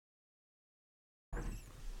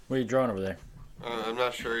What are you drawing over there? I'm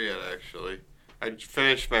not sure yet, actually. I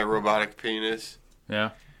finished my robotic penis. Yeah.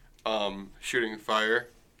 Shooting fire.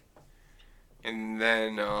 And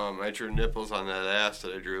then I drew nipples on that ass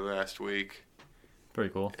that I drew last week. Pretty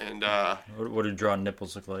cool. And what do drawing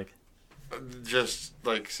nipples look like? just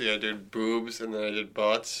like, see, I did boobs and then I did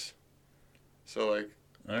butts. So like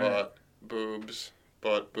butt, boobs,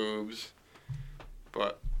 butt, boobs.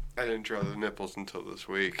 But I didn't draw the nipples until this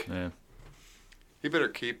week. Yeah. You better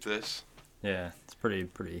keep this. Yeah, it's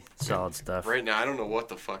pretty solid stuff. Right now, I don't know what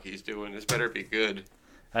the fuck he's doing. This better be good.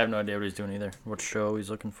 I have no idea what he's doing either. What show he's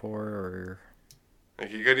looking for, or...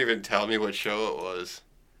 Like, you couldn't even tell me what show it was.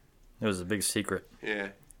 It was a big secret. Yeah.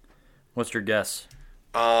 What's your guess?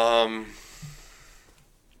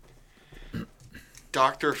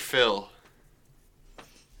 Dr. Phil.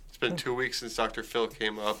 It's been 2 weeks since Dr. Phil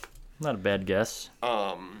came up. Not a bad guess.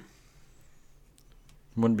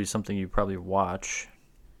 Wouldn't be something you probably watch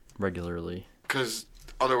regularly. Because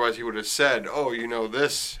otherwise he would have said, oh, you know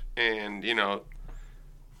this, and, you know,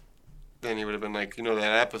 then he would have been like, you know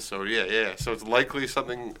that episode, yeah. So it's likely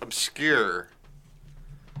something obscure.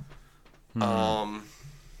 I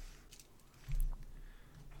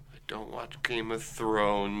don't watch Game of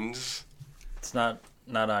Thrones. It's not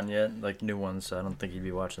on yet, like new ones, so I don't think you'd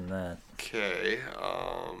be watching that. Okay,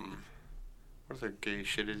 what other gay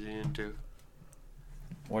shit is he into?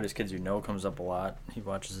 Whitest Kids You Know comes up a lot. He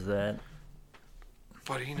watches that.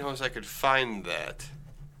 But he knows I could find that.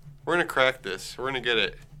 We're gonna crack this. We're gonna get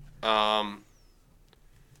it.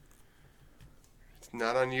 It's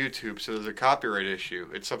not on YouTube, so there's a copyright issue.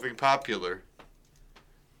 It's something popular.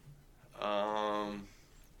 I'm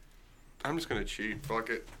just gonna cheat. Fuck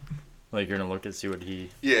it. Like, you're gonna look and see what he...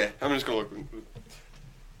 Yeah, I'm just gonna look.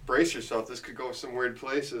 Brace yourself. This could go some weird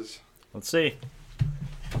places. Let's see.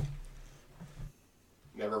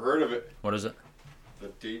 Never heard of it. What is it? The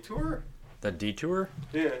Detour? The Detour?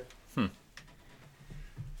 Yeah.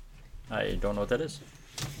 I don't know what that is.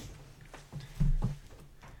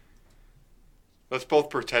 Let's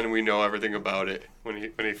both pretend we know everything about it when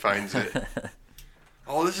he finds it.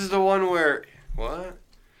 Oh, this is the one where... What?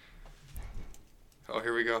 Oh,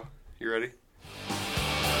 here we go. You ready?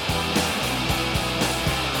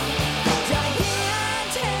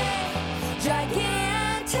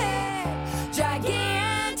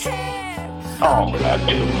 Oh, not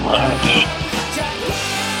too much.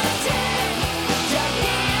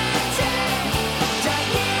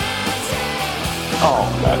 Oh,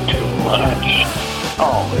 not too much.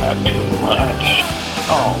 Oh, not too much.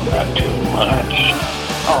 Oh, not too much.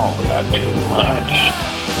 Oh, not too much.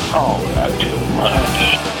 Oh, not too much.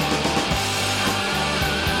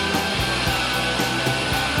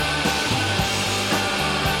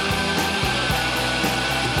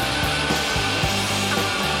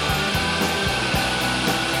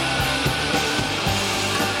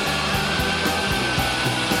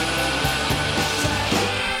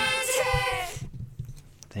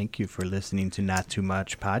 Thank you for listening to Not Too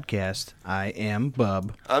Much Podcast. I am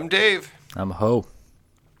Bub. I'm Dave. I'm Ho.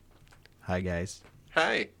 Hi, guys.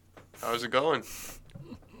 Hi. How's it going?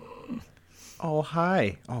 Oh,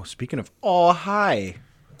 hi. Oh, speaking of hi.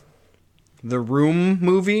 The Room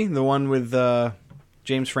movie, the one with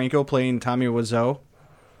James Franco playing Tommy Wiseau.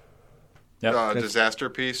 Yep. Disaster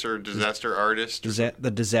piece or disaster artist?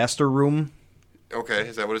 The Disaster Room. Okay,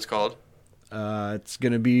 is that what it's called? It's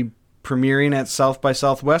going to be premiering at South by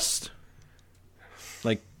Southwest.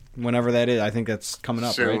 Like, whenever that is. I think that's coming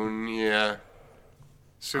up, Soon, right? Yeah.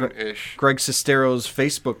 Soon-ish. Greg Sestero's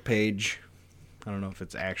Facebook page. I don't know if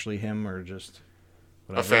it's actually him or just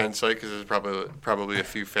whatever. A fan site, because there's probably a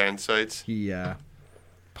few fan sites. He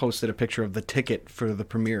posted a picture of the ticket for the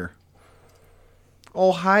premiere.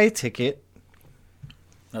 Oh, hi, ticket.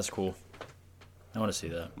 That's cool. I want to see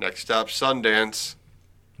that. Next stop, Sundance.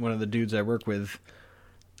 One of the dudes I work with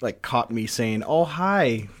caught me saying, oh,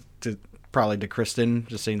 hi, probably to Kristen,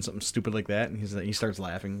 just saying something stupid like that, and he starts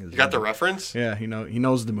laughing. You got the reference? Yeah, he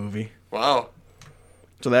knows the movie. Wow.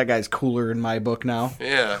 So that guy's cooler in my book now.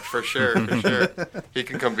 Yeah, for sure. He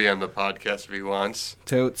can come be on the podcast if he wants.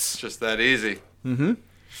 Totes. It's just that easy. Mm-hmm.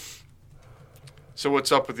 So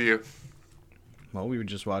what's up with you? Well, we would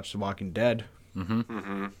just watch The Walking Dead.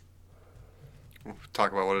 Mm-hmm. We'll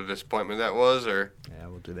talk about what a disappointment that was, or... Yeah,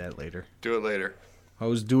 we'll do that later. Do it later. I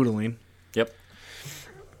was doodling. Yep.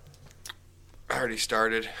 I already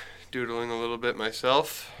started doodling a little bit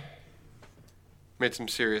myself. Made some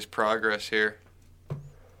serious progress here.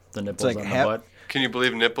 The nipples like on half- the butt. Can you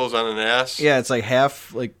believe nipples on an ass? Yeah, it's like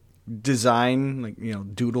half design,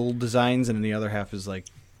 doodle designs, and then the other half is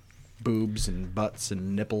boobs and butts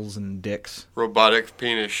and nipples and dicks. Robotic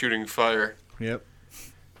penis shooting fire. Yep.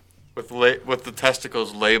 with the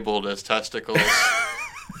testicles labeled as testicles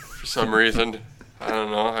for some reason. I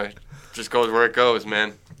don't know. It just goes where it goes,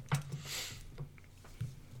 man.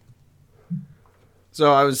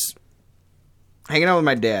 So I was hanging out with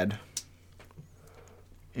my dad,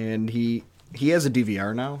 and he has a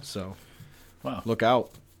DVR now, so Wow. look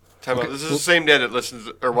out. This is the same dad that listens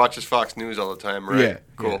or watches Fox News all the time, right? Yeah.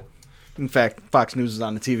 Cool. Yeah. In fact, Fox News was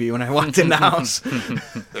on the TV when I walked in the house.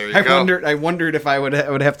 There you go. I wondered if I would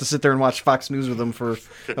have to sit there and watch Fox News with him for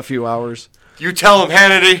a few hours. You tell him,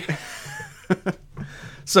 Hannity.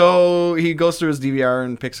 So he goes through his DVR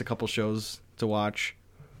and picks a couple shows to watch.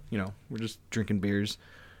 You know, we're just drinking beers.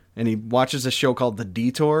 And he watches a show called The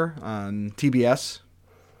Detour on TBS.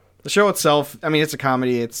 The show itself, I mean, it's a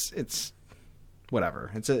comedy. It's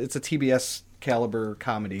whatever. It's a TBS caliber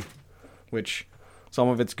comedy, which some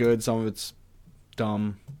of it's good, some of it's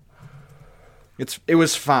dumb. It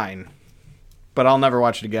was fine, but I'll never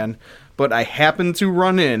watch it again. But I happened to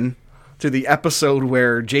run in to the episode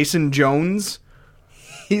where Jason Jones,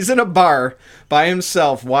 he's in a bar by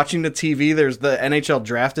himself watching the TV. There's the NHL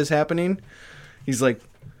draft is happening. He's like,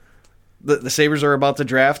 the Sabres are about to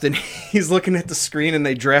draft, and he's looking at the screen, and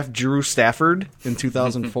they draft Drew Stafford in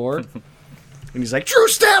 2004. And he's like, Drew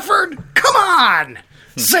Stafford, come on,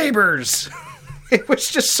 Sabres. It was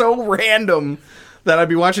just so random that I'd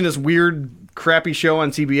be watching this weird, crappy show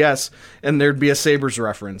on TBS, and there'd be a Sabres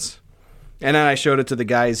reference. And then I showed it to the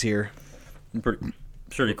guys here.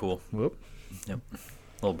 Pretty cool. Whoop. Yep.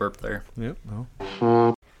 Little burp there. Yep.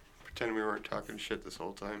 Oh. Pretend we weren't talking shit this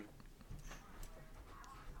whole time.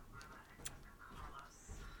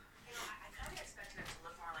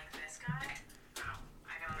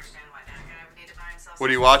 What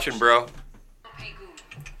are you watching, bro?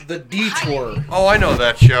 The Detour. Oh, I know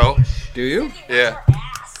that show. Do you? Yeah.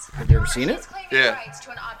 Have you ever seen it? Yeah.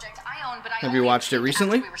 Have you watched it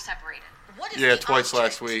recently? Yeah, twice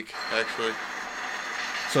last week, actually.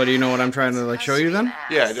 So do you know what I'm trying to show you then?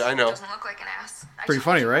 Yeah, I know. Pretty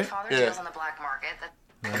funny, right? Yeah.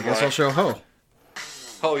 I guess I'll show Ho.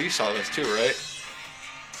 Oh, you saw this too, right?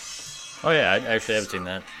 Oh yeah, I actually have seen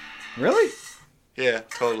that. Really? Yeah,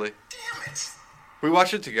 totally. We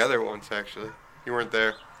watched it together once, actually. You weren't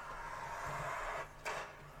there.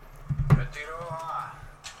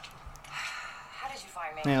 How did you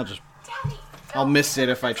find me? Yeah, I'll miss it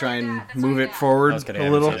if I try and move it I forward was kidding. a I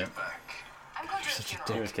little. haven't seen I'm going to Such a the it.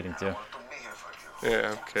 dick. I was kidding too.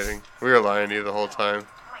 Yeah, I'm kidding. We were lying to you the whole time.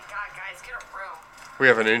 Oh my god, guys, get a room. We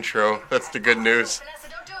have an intro. That's the good news. Vanessa,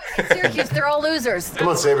 don't do it. Syracuse, they're all losers. Come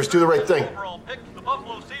on, Sabres, do the right thing. Overall pick, the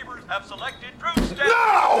Buffalo Sabres have selected Drew Stafford.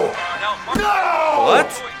 No! No!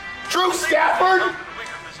 What? Drew Stafford?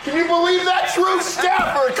 Can you believe that? Drew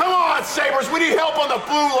Stafford! Come on, Sabres, we need help on the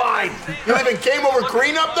blue line. You live in Game Over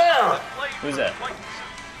Green up there? Who's that?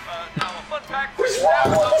 What's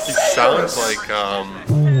wrong with the He Sabres? sounds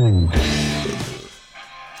like,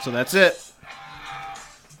 So that's it.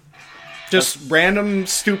 Just random,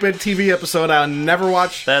 stupid TV episode I'll never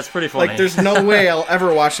watch. That's pretty funny. Like, there's no way I'll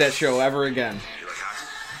ever watch that show ever again.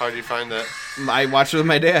 how do you find that? I watched it with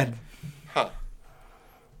my dad. Huh.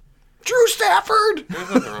 Drew Stafford! There's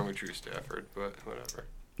nothing wrong with Drew Stafford, but whatever.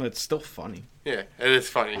 It's still funny. Yeah, it is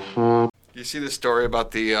funny. You see the story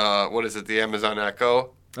about the, the Amazon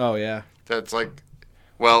Echo? Oh, yeah. That's like,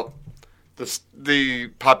 well, the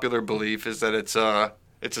popular belief is that it's a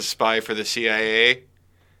spy for the CIA,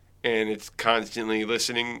 and it's constantly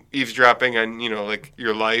listening, eavesdropping on,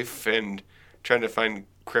 your life and trying to find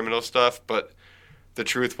criminal stuff. But the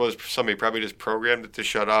truth was somebody probably just programmed it to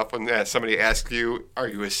shut off when somebody asks you, are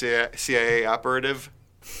you a CIA operative?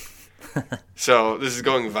 So this is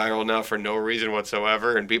going viral now for no reason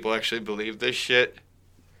whatsoever, and people actually believe this shit.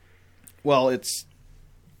 Well, it's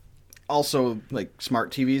also,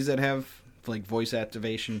 smart TVs that have, voice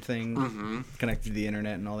activation thing connected to the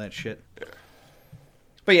internet and all that shit. Yeah.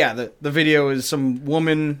 But yeah, the video is some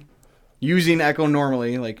woman using Echo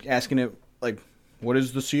normally, asking it, what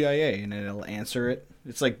is the CIA? And it'll answer it.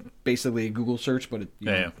 It's basically a Google search, but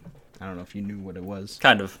Yeah. I don't know if you knew what it was.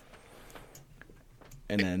 Kind of.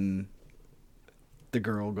 And then the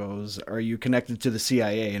girl goes, are you connected to the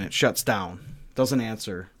CIA? And it shuts down. Doesn't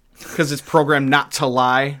answer. Because it's programmed not to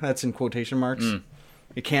lie. That's in quotation marks.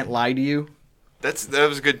 It can't lie to you, That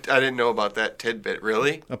was good. I didn't know about that tidbit.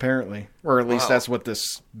 Really? apparently. Or at least Wow. that's what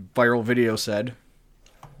this viral video said.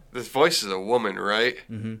 This voice is a woman, right?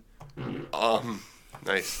 Mm-hmm.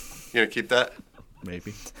 Nice. You gonna keep that?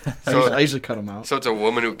 Maybe. So- I usually cut them out. So it's a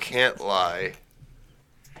woman who can't lie.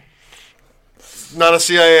 Not a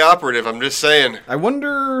CIA operative. I'm just saying. I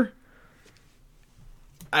wonder...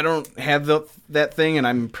 I don't have that thing, and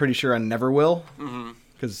I'm pretty sure I never will.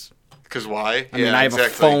 Because Because why? I mean, I have a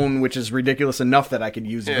phone, which is ridiculous enough that I could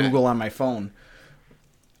use Google on my phone.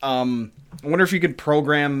 I wonder if you could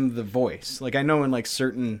program the voice. Like, I know in, like,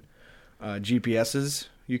 certain GPSs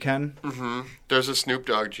you can. Mm-hmm. There's a Snoop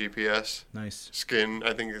Dogg GPS. Nice. Skin,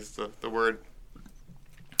 I think is the word.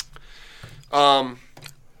 Now,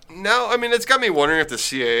 I mean, it's got me wondering if the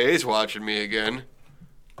CIA is watching me again.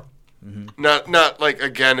 Mm-hmm. Not like,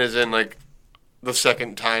 again, as in, like, the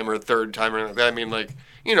second time or third time or anything like that. I mean, like,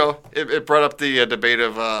 you know, it brought up the debate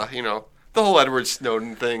of, you know, the whole Edward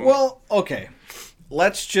Snowden thing. Well, okay.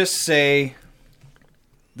 Let's just say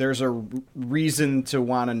there's a reason to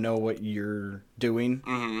want to know what you're doing.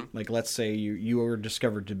 Mm-hmm. Like, let's say you were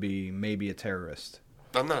discovered to be maybe a terrorist.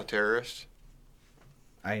 I'm not a terrorist.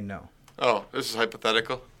 I know. Oh, this is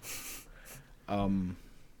hypothetical.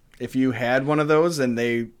 If you had one of those and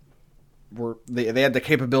they had the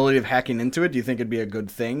capability of hacking into it, do you think it'd be a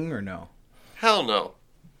good thing or no? Hell no.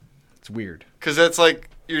 It's weird. Because that's like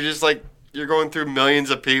you're going through millions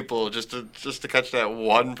of people just to catch that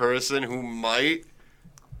one person who might.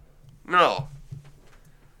 No.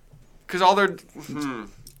 Because all they're.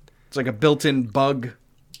 It's like a built-in bug.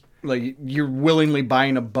 Like, you're willingly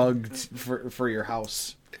buying a bug for your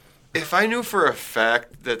house. If I knew for a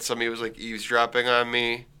fact that somebody was, like, eavesdropping on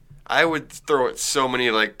me, I would throw it so many,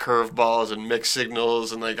 like, curveballs and mixed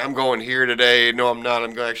signals and, like, I'm going here today. No, I'm not.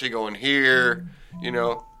 I'm actually going here. You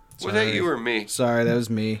know? Was that you or me? Sorry, that was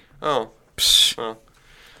me. Oh.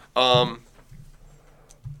 No,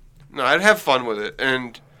 I'd have fun with it.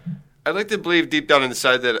 And I'd like to believe deep down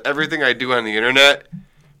inside that everything I do on the internet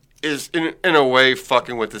is, in a way,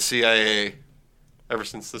 fucking with the CIA ever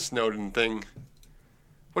since the Snowden thing.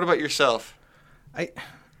 What about yourself? I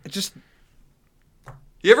just...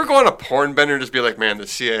 You ever go on a porn bender and just be like, man, the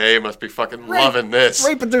CIA must be fucking loving this.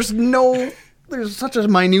 Right, but there's such a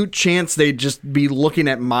minute chance they'd just be looking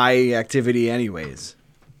at my activity anyways.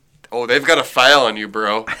 Oh, they've got a file on you,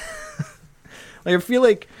 bro. Like, I feel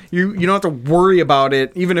like you don't have to worry about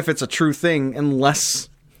it, even if it's a true thing, unless,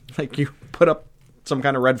 like, you put up some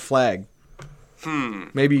kind of red flag.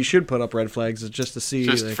 Maybe you should put up red flags just to see.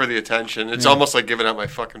 Just like, for the attention. It's almost like giving out my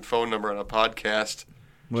fucking phone number on a podcast.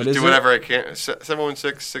 What just is do whatever I can.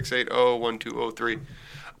 716-680-1203.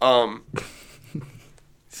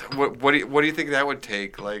 So what do you think that would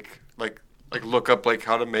take? Like look up like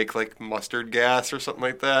how to make like mustard gas or something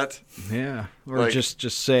like that? Yeah. Or like,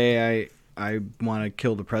 just say I want to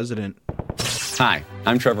kill the president. Hi,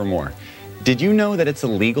 I'm Trevor Moore. Did you know that it's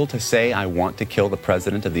illegal to say I want to kill the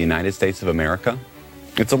President of the United States of America?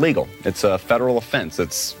 It's illegal. It's a federal offense.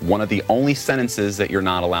 It's one of the only sentences that you're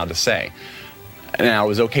not allowed to say. Now, it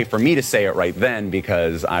was okay for me to say it right then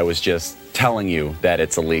because I was just telling you that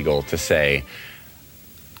it's illegal to say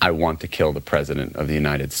I want to kill the President of the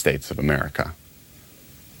United States of America.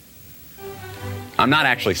 I'm not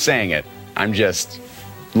actually saying it. I'm just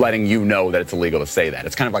letting you know that it's illegal to say that.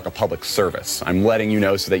 It's kind of like a public service. I'm letting you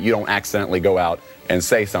know so that you don't accidentally go out and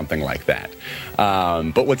say something like that.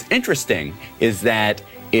 But what's interesting is that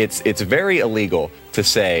it's very illegal to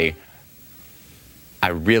say, I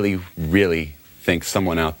really, really think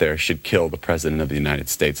someone out there should kill the President of the United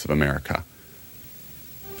States of America.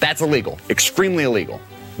 That's illegal. Extremely illegal.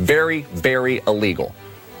 Very, very illegal.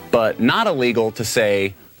 But not illegal to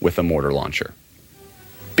say with a mortar launcher.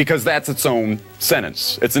 Because that's its own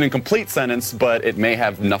sentence. It's an incomplete sentence, but it may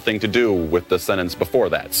have nothing to do with the sentence before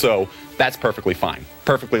that. So that's perfectly fine,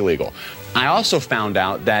 perfectly legal. I also found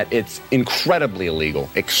out that it's incredibly illegal,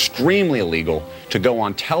 extremely illegal, to go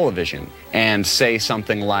on television and say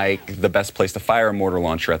something like the best place to fire a mortar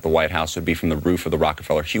launcher at the White House would be from the roof of the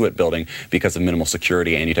Rockefeller Hewitt building because of minimal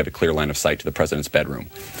security and you'd have a clear line of sight to the president's bedroom.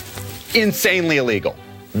 Insanely illegal.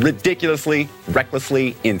 Ridiculously,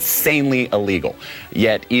 recklessly, insanely illegal.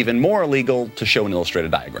 Yet even more illegal to show an illustrated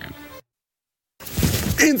diagram.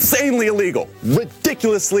 Insanely illegal.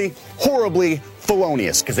 Ridiculously, horribly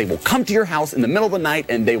felonious, because they will come to your house in the middle of the night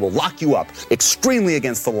and they will lock you up. Extremely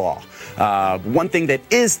against the law. One thing that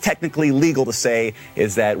is technically legal to say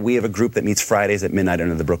is that we have a group that meets Fridays at midnight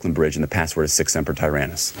under the Brooklyn Bridge and the password is Sic Semper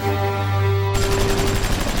Tyrannis.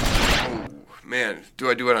 Man, do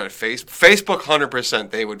I do it on Facebook? Facebook,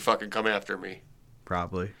 100%, they would fucking come after me.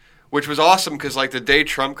 Probably. Which was awesome, because, like, the day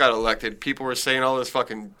Trump got elected, people were saying all this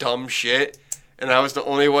fucking dumb shit, and I was the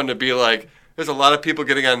only one to be like, there's a lot of people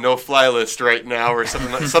getting on no-fly list right now, or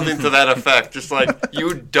something to that effect. Just like,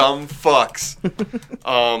 you dumb fucks.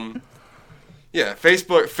 Yeah,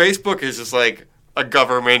 Facebook is just, like, a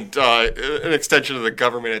government, an extension of the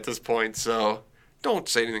government at this point, so don't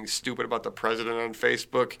say anything stupid about the president on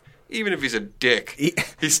Facebook. Even if he's a dick,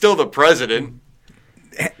 he's still the president.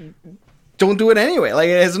 don't do it anyway. Like,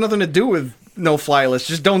 it has nothing to do with no-fly list.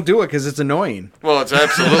 Just don't do it because it's annoying. Well, it's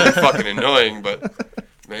absolutely fucking annoying, but,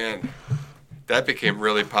 man, that became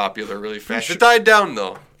really popular really fast. It died down,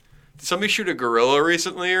 though. Did somebody shoot a gorilla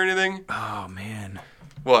recently or anything? Oh, man.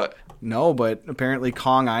 What? No, but apparently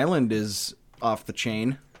Kong Island is off the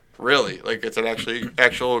chain. Really? Like, it's an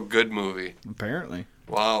actual good movie. Apparently.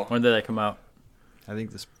 Wow. When did that come out? I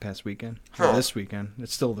think this past weekend. Huh. Or this weekend.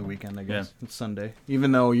 It's still the weekend, I guess. Yeah. It's Sunday.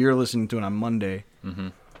 Even though you're listening to it on Monday. Mm-hmm.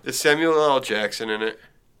 Is Samuel L. Jackson in it?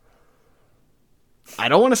 I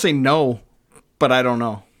don't want to say no, but I don't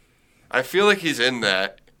know. I feel like he's in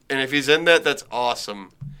that. And if he's in that, that's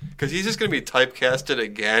awesome. Because he's just going to be typecasted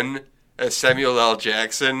again as Samuel L.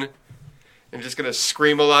 Jackson. And just going to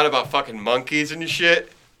scream a lot about fucking monkeys and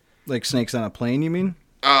shit. Like Snakes on a Plane, you mean?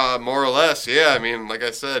 More or less, yeah. I mean, like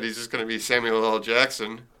I said, he's just going to be Samuel L.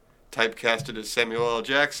 Jackson. Typecasted as Samuel L.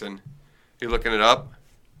 Jackson. You looking it up?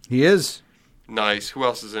 He is. Nice. Who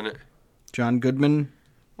else is in it? John Goodman,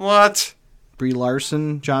 What? Brie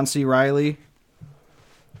Larson, John C. Reilly.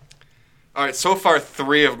 All right, so far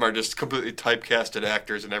 3 of them are just completely typecasted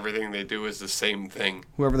actors, and everything they do is the same thing.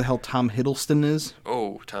 Whoever the hell Tom Hiddleston is.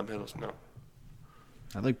 Oh, Tom Hiddleston, no.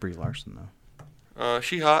 I like Brie Larson, though.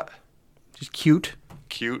 She hot. She's cute.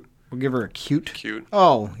 Cute. We'll give her a cute. Cute.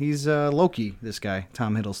 Oh, he's Loki, this guy,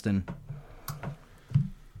 Tom Hiddleston.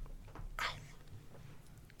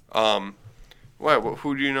 What?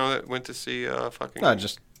 Who do you know that went to see fucking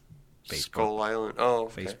Just Facebook. Skull Island? Oh,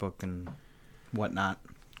 okay. Facebook and whatnot.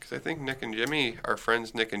 Because I think Nick and Jimmy, our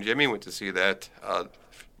friends Nick and Jimmy, went to see that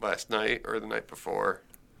last night or the night before.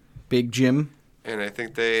 Big Jim. And I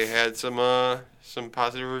think they had some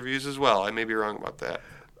positive reviews as well. I may be wrong about that.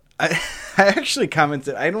 I actually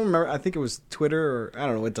commented. I don't remember. I think it was Twitter or I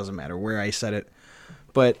don't know. It doesn't matter where I said it.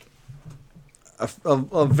 But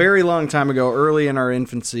a very long time ago, early in our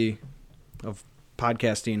infancy of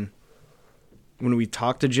podcasting, when we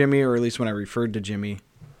talked to Jimmy, or at least when I referred to Jimmy,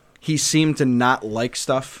 he seemed to not like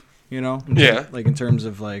stuff, you know? Yeah. Like in terms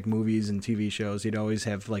of like movies and TV shows, he'd always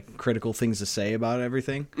have like critical things to say about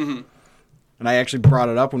everything. Mm-hmm. And I actually brought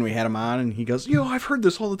it up when we had him on, and he goes, I've heard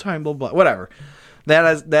this all the time, blah, blah, whatever.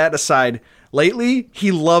 That aside, lately,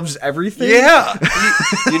 he loves everything. Yeah.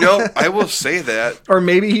 I will say that. Or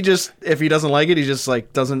maybe he just, if he doesn't like it, he just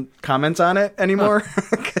like doesn't comment on it anymore.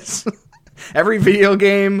 'Cause every video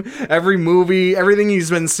game, every movie, everything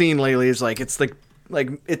he's been seeing lately is like, it's like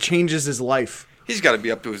it changes his life. He's got to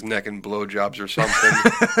be up to his neck in blowjobs or something.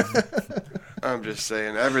 I'm just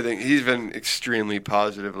saying, everything. He's been extremely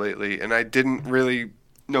positive lately, and I didn't really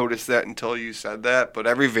notice that until you said that. But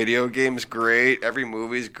every video game's great. Every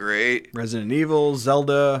movie's great. Resident Evil,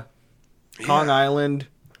 Zelda, Kong Island.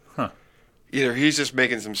 Either he's just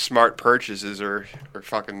making some smart purchases, or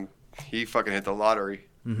he fucking hit the lottery.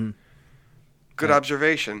 Mm-hmm. Good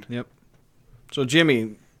observation. Yep. So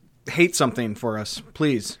Jimmy, hate something for us,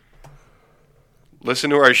 please.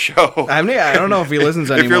 Listen to our show. I don't know if he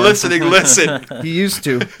listens anymore. If you're listening, listen. He used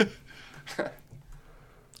to.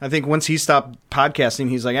 I think once he stopped podcasting,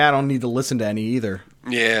 he's like, I don't need to listen to any either.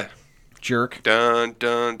 Yeah. Jerk. Dun,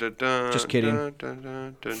 dun, dun, dun, Just kidding. Dun,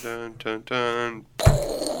 dun, dun, dun, dun, dun.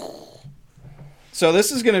 So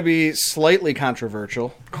this is going to be slightly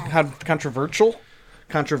controversial. Controversial?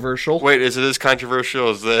 Wait, is it as controversial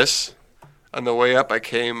as this? On the way up, I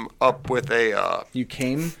came up with a... You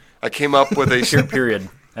came? I came up with a... Period.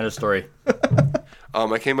 End of story.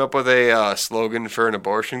 I came up with a slogan for an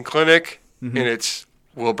abortion clinic, and it's,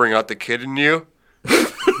 we'll bring out the kid in you.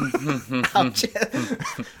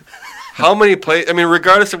 How many I mean,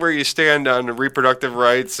 regardless of where you stand on reproductive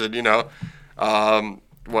rights and,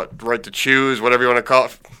 right to choose, whatever you want to call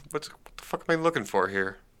it. What the fuck am I looking for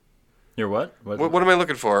here? You're what? What am I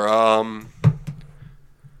looking for?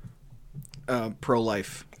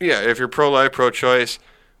 Pro-life. Yeah, if you're pro-life, pro-choice,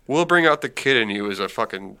 we'll bring out the kid in you is a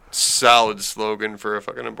fucking solid slogan for a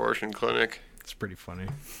fucking abortion clinic. It's pretty funny.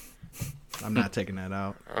 I'm not taking that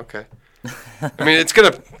out. Okay. I mean, it's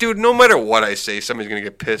going to... Dude, no matter what I say, somebody's going to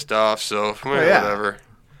get pissed off, so whatever.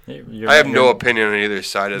 I have no opinion on either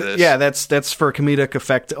side of this. Yeah, that's for comedic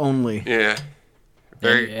effect only. Yeah.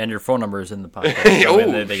 And your phone number is in the podcast.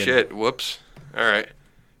 Oh, shit. Whoops. All right.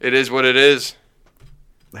 It is what it is.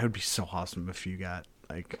 That would be so awesome if you got,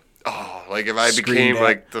 like... Oh, like if I became,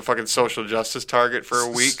 like, the fucking social justice target for a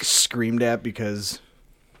week. Screamed at because...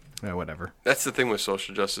 whatever. That's the thing with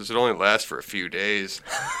social justice. It only lasts for a few days.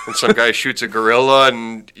 And some guy shoots a gorilla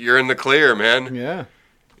and you're in the clear, man. Yeah.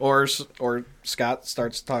 Or Scott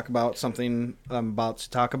starts to talk about something I'm about to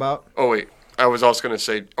talk about. Oh, wait. I was also going to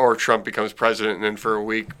say, or Trump becomes president, and then for a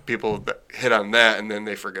week, people hit on that, and then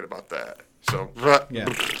they forget about that. So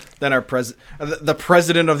Yeah. Then our the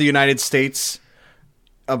president of the United States,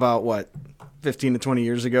 about what, 15 to 20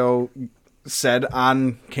 years ago, said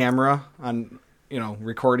on camera, on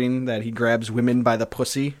recording, that he grabs women by the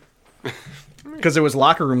pussy because it was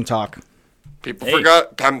locker room talk. People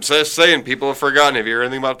forgot. I'm just saying, people have forgotten. Have you heard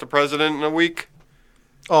anything about the president in a week?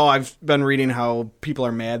 Oh, I've been reading how people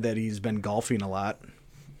are mad that he's been golfing a lot.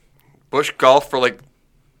 Bush golfed for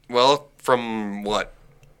from what?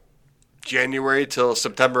 January till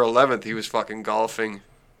September 11th, he was fucking golfing.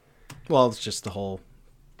 Well, it's just the whole...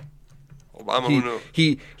 Obama,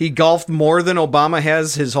 he golfed more than Obama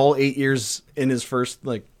has his whole 8 years in his first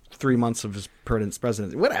 3 months of his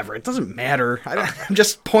presidency. Whatever, it doesn't matter. I'm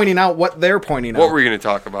just pointing out what they're pointing out. What were you going to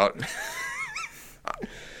talk about?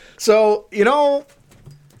 So,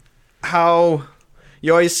 how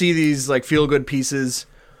you always see these feel-good pieces.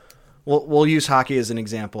 We'll use hockey as an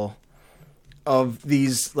example of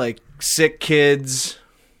these sick kids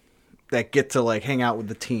that get to hang out with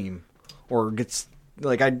the team, or gets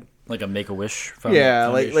like a Make-A-Wish.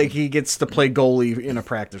 Like he gets to play goalie in a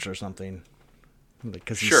practice or something,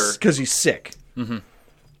 because he's sick,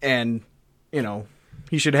 and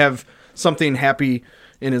he should have something happy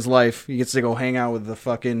in his life. He gets to go hang out with the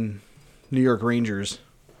fucking New York Rangers.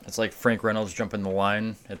 It's like Frank Reynolds jumping the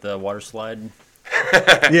line at the water slide.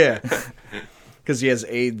 Yeah. Because he has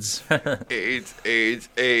AIDS. AIDS.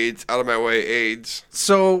 Out of my way, AIDS.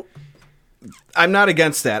 So, I'm not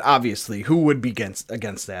against that, obviously. Who would be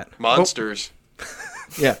against that? Monsters.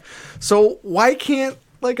 Yeah. So, why can't,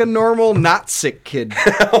 a normal, not sick kid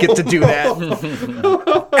get to do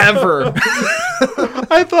that? Ever.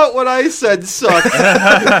 I thought what I said sucked.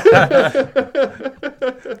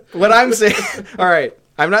 What I'm saying... All right.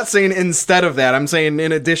 I'm not saying instead of that. I'm saying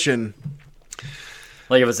in addition...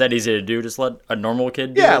 If it's that easy to do, just let a normal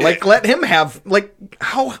kid do it? Let him have,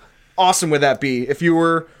 how awesome would that be if you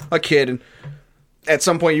were a kid and at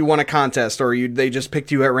some point you won a contest, or they just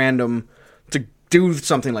picked you at random to do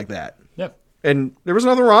something like that. Yep. And there was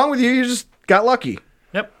nothing wrong with you, you just got lucky.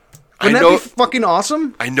 Yep. Wouldn't that be fucking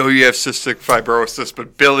awesome? I know you have cystic fibrosis,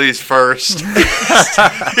 but Billy's first.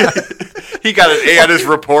 He got an A on his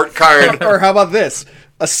report card. Or how about this?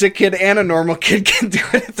 A sick kid and a normal kid can do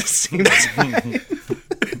it at the same time.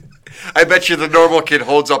 I bet you the normal kid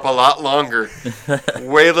holds up a lot longer.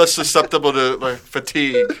 Way less susceptible to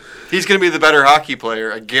fatigue. He's going to be the better hockey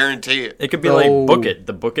player. I guarantee it. It could be like Book It,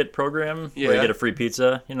 the Book It program, where you get a free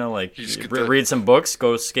pizza. Read some books,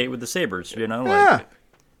 go skate with the Sabres. Yeah.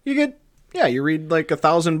 You read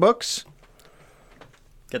 1,000 books.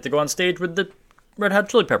 Get to go on stage with the Red Hot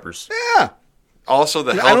Chili Peppers. Yeah. Also,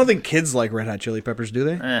 I don't think kids like Red Hot Chili Peppers, do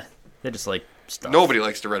they? They just like stuff. Nobody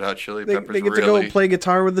likes the Red Hot Chili Peppers. They get to go play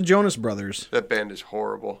guitar with the Jonas Brothers. That band is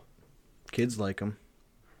horrible. Kids like them.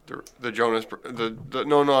 The Jonas...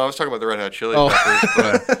 No, I was talking about the Red Hot Chili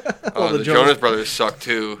Peppers. But, the Jonas Brothers suck,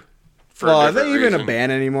 too. Are they even a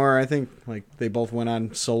band anymore? I think they both went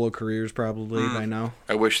on solo careers probably by now.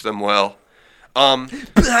 I wish them well.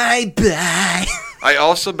 Bye-bye. I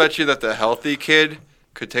also bet you that the healthy kid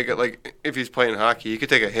could take it, if he's playing hockey, he could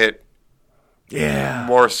take a hit. Yeah.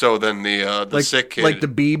 More so than the sick kid. Like the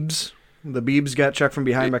Biebs. The Biebs got checked from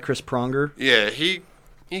behind by Chris Pronger. Yeah, he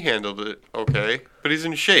handled it okay. But he's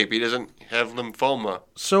in shape. He doesn't have lymphoma.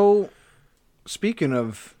 So, speaking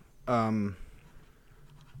of Andrew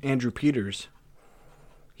Peters,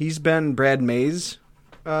 he's been Brad May's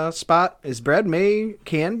spot. Is Brad May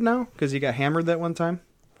canned now? Because he got hammered that one time?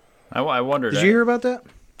 I wondered. Did you hear about that?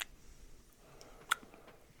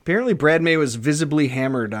 Apparently, Brad May was visibly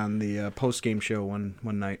hammered on the post-game show one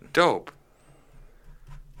night. Dope.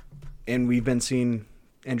 And we've been seeing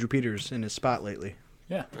Andrew Peters in his spot lately.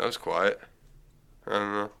 Yeah. That was quiet. I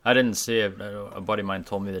don't know. I didn't see it. A buddy of mine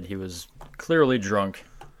told me that he was clearly drunk.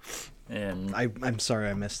 And I'm sorry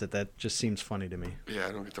I missed it. That just seems funny to me. Yeah,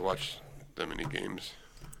 I don't get to watch that many games.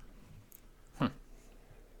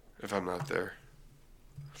 If I'm not there.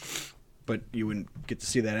 But you wouldn't get to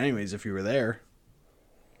see that anyways if you were there.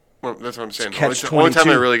 Well, that's what I'm saying. Catch The only time I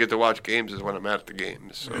 22. really get to watch games is when I'm at the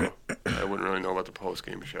games. So I wouldn't really know about the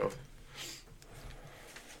post-game show.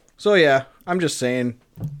 So yeah, I'm just saying,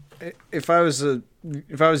 if I was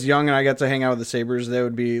young and I got to hang out with the Sabres, that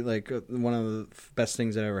would be one of the best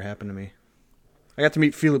things that ever happened to me. I got to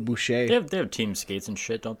meet Philippe Boucher. they have team skates and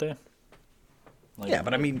shit, don't they? Yeah,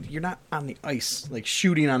 but I mean, you're not on the ice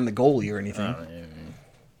shooting on the goalie or anything, Okay.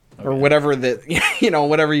 or whatever that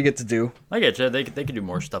whatever you get to do. I get you. They could do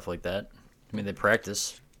more stuff like that. I mean, they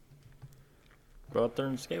practice. Go out there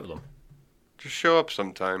and skate with them. Just show up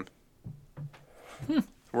sometime.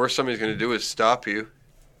 Worst somebody's going to do is stop you.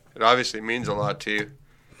 It obviously means a lot to you.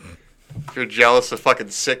 You're jealous of fucking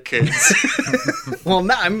sick kids. Well,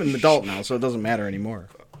 I'm an adult now, so it doesn't matter anymore.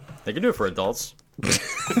 They can do it for adults.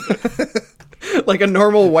 Like a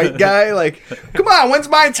normal white guy, like, come on, when's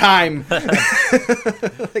my time?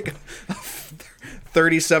 Like a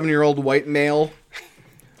 37-year-old white male.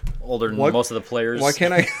 Older than most of the players. Why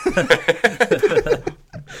can't I?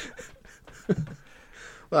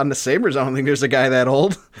 Well, on the Sabres, I don't think there's a guy that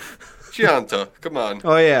old. Gianta, come on.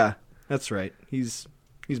 Oh, yeah. That's right. He's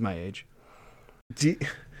my age. Do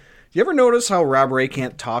you ever notice how Rob Ray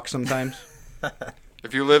can't talk sometimes?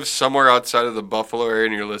 If you live somewhere outside of the Buffalo area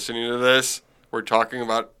and you're listening to this, we're talking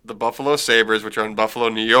about the Buffalo Sabres, which are in Buffalo,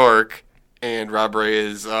 New York, and Rob Ray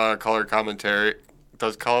is color commentary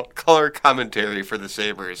for the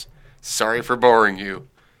Sabres. Sorry for boring you.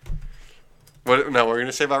 What we're going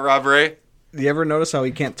to say about Rob Ray? Do you ever notice how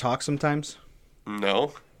he can't talk sometimes?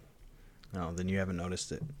 No. No, then you haven't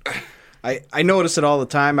noticed it. I notice it all the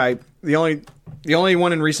time. The only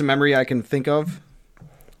one in recent memory I can think of,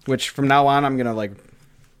 which from now on I'm gonna like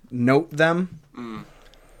note them.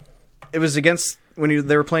 It was against when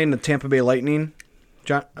they were playing the Tampa Bay Lightning.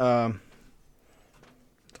 What the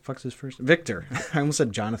fuck's his first? Victor. I almost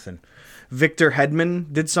said Jonathan. Victor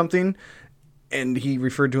Hedman did something, and he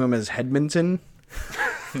referred to him as Hedmonton.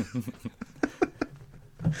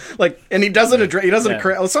 Like, and he doesn't address. He doesn't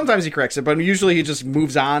correct. Well, sometimes he corrects it, but usually he just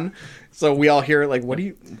moves on. So we all hear it. Like, what are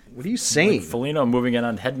you saying? Like Foligno moving in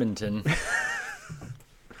on Hedmonton.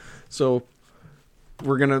 So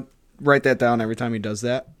we're gonna write that down every time he does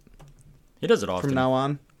that. He does it often from now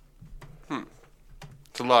on.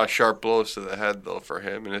 It's a lot of sharp blows to the head, though, for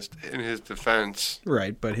him in his defense.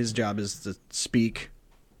 Right, but his job is to speak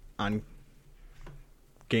on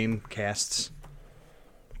game casts.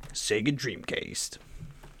 Sega Dreamcast.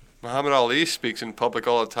 Muhammad Ali speaks in public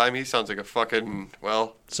all the time. He sounds like a fucking,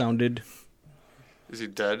 Sounded. Is he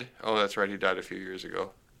dead? Oh, that's right. He died a few years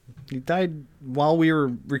ago. He died while we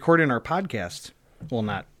were recording our podcast. Well,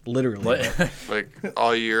 not literally. Like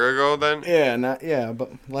all year ago, then?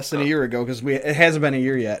 But less than a year ago, because it hasn't been a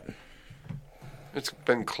year yet. It's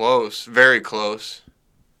been close. Very close.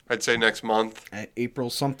 I'd say next month. At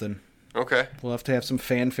April something. Okay. We'll have to have some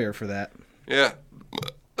fanfare for that. Yeah.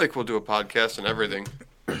 Like we'll do a podcast and everything.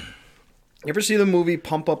 You ever see the movie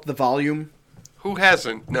Pump Up the Volume? Who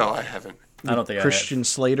hasn't? No, I haven't. I don't think Christian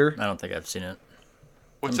Slater. I don't think I've seen it.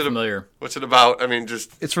 What's I'm familiar. What's it about? I mean,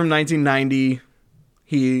 just... It's from 1990.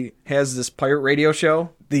 He has this pirate radio show.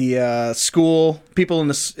 The school, people in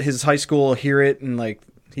his high school hear it, and like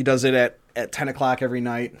he does it at 10 o'clock every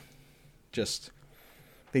night. Just,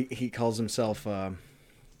 he calls himself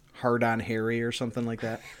Hard On Harry or something like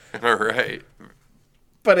that. All right.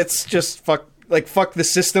 But it's just fuck the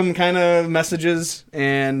system kind of messages,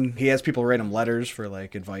 and he has people write him letters for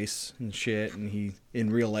like advice and shit, and he in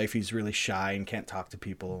real life he's really shy and can't talk to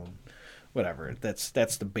people and whatever. That's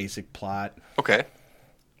the basic plot. Okay.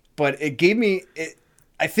 But it gave me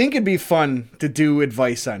I think it'd be fun to do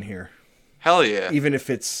advice on here. Hell yeah. Even if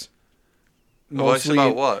it's mostly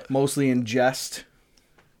about what? Mostly in jest.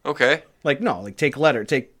 Okay. Like take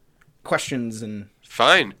questions and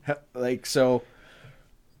fine. Like so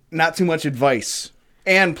not too much advice.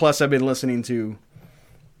 And plus, I've been listening to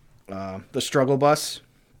The Struggle Bus,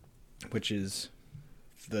 which is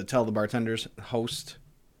the Tell the Bartenders host,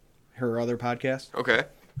 her other podcast. Okay.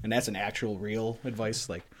 And that's an actual real advice.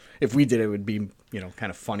 Like, if we did it, it would be, kind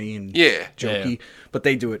of funny and jokey. Yeah. But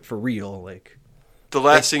they do it for real. Like, the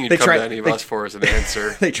last thing you'd come to any of us for is an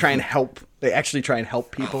answer. They try and help. They actually try and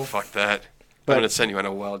help people. Oh, fuck that. I'm going to send you on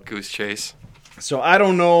a wild goose chase. So I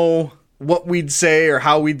don't know what we'd say or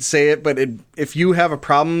how we'd say it, but if you have a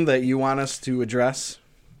problem that you want us to address,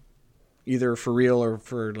 either for real or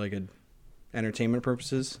for like entertainment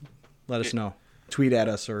purposes, let us know. Tweet at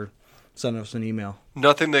us or send us an email.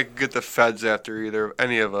 Nothing that could get the feds after either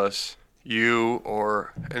any of us, you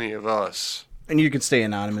or any of us. And you could stay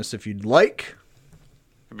anonymous if you'd like.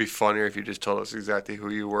 It'd be funnier if you just told us exactly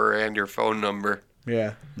who you were and your phone number.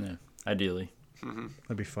 Yeah. Yeah. Ideally. Mm-hmm.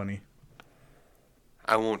 That'd be funny.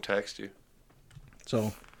 I won't text you.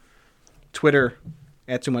 So, Twitter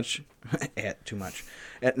at not too much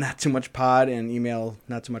pod, and email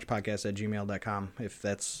nottoomuchpodcast@gmail.com if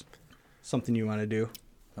that's something you want to do.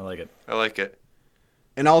 I like it.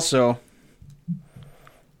 And also,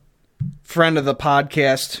 friend of the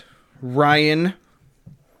podcast, Ryan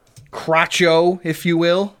Crotcho, if you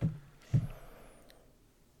will.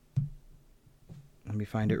 Let me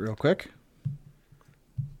find it real quick.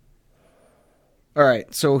 All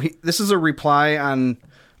right, so this is a reply on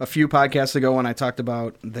a few podcasts ago when I talked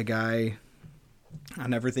about the guy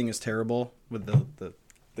on Everything is Terrible with the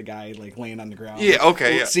the guy like laying on the ground. Yeah,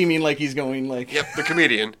 okay, yeah. Seeming like he's going like. Yep, the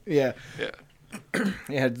comedian. Yeah. Yeah.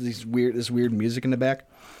 It had this weird music in the back.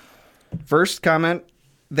 First comment: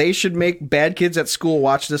 they should make bad kids at school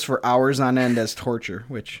watch this for hours on end as torture.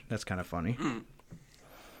 Which that's kind of funny.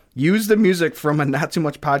 Use the music from a Not Too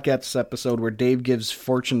Much podcast episode where Dave gives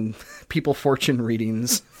fortune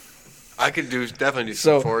readings. I could definitely do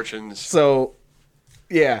some fortunes. So,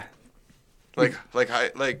 yeah. Like,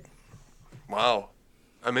 wow,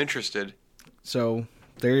 I'm interested. So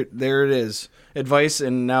there it is. Advice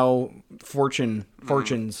and now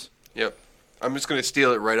fortunes. Yep. I'm just gonna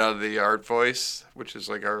steal it right out of the Art Voice, which is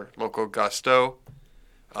like our local Gusto.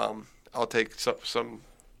 I'll take some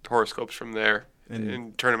horoscopes from there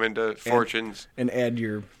and turn them into fortunes and add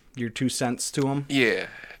your 2 cents to them. Yeah.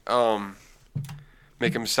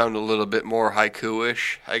 Make them sound a little bit more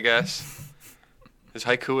haiku-ish, I guess. Is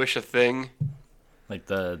haiku-ish a thing? Like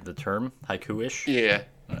the term haiku-ish? Yeah.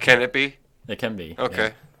 Can it be? It can be.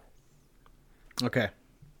 Okay. Yeah. Okay.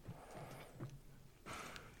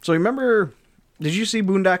 So remember, did you see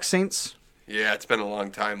Boondock Saints? Yeah, it's been a long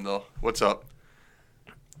time though. What's up?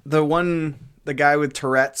 The guy with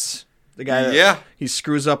Tourette's, the guy that he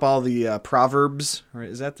screws up all the proverbs. Right?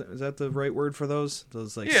 Is that the right word for those?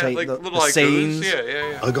 Those like little sayings.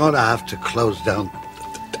 Yeah. I'm gonna have to close down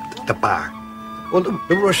the bar. Well,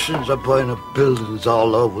 the Russians are buying up buildings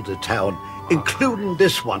all over the town, including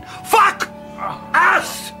this one. Fuck!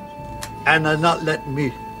 Ass! And they're not letting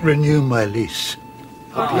me renew my lease.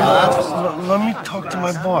 Let me talk to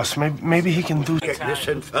my boss. Maybe he can do...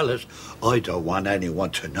 Listen, fellas, I don't want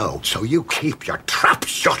anyone to know, so you keep your trap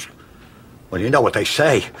shut. Well, you know what they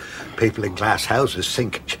say. People in glass houses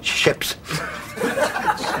sink ships.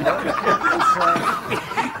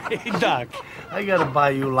 Hey, Doc, I gotta buy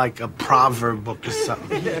you like a proverb book or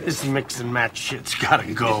something. This mix and match shit's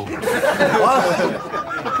gotta go.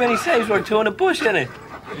 What? Penny saves worth 2 in the bush, innit?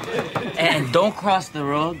 And don't cross the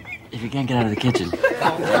road if you can't get out of the kitchen.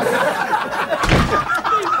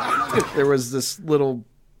 There was this little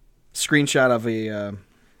screenshot of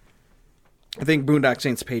I think Boondock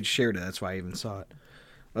Saints page shared it. That's why I even saw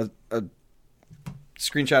it. A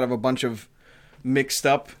screenshot of a bunch of mixed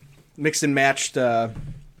and matched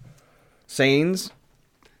sayings,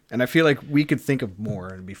 and I feel like we could think of more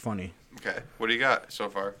and it'd be funny. Okay, what do you got so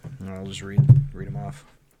far? I'll just read them off.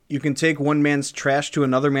 You can take one man's trash to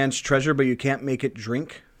another man's treasure, but you can't make it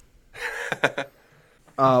drink.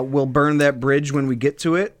 We'll burn that bridge when we get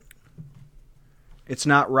to it. It's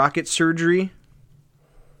not rocket surgery.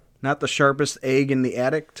 Not the sharpest egg in the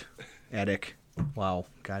attic. Wow,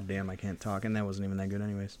 goddamn, I can't talk, and that wasn't even that good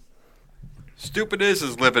anyways. Stupid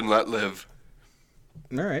is live and let live.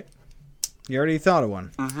 All right. You already thought of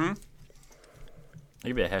one. Mm-hmm. It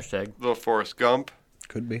could be a hashtag. Little Forrest Gump.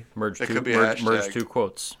 Could be. Merge two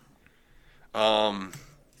quotes.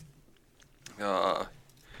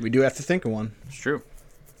 We do have to think of one. It's true.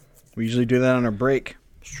 We usually do that on our break.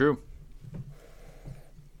 It's true.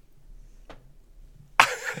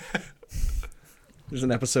 There's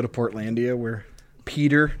an episode of Portlandia where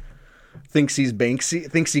Peter thinks he's Banksy.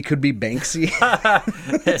 Thinks he could be Banksy.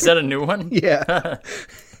 Is that a new one? Yeah.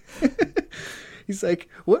 He's like,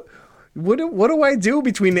 what do I do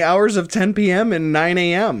between the hours of 10 p.m. and 9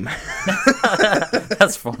 a.m.?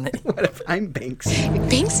 That's funny. What if I'm Banksy?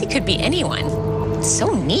 Banksy could be anyone.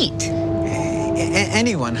 So neat.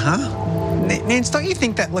 Anyone, huh? Nance, don't you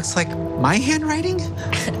think that looks like my handwriting?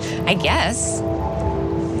 I guess.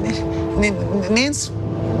 Nance,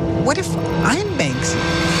 what if I'm Banksy?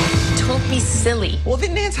 Don't be silly. Well,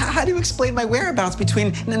 then, Nance, how do you explain my whereabouts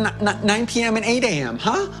between 9 p.m. and 8 a.m.,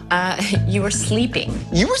 huh? You were sleeping.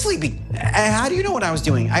 You were sleeping? How do you know what I was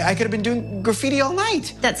doing? I could have been doing graffiti all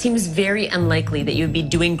night. That seems very unlikely that you would be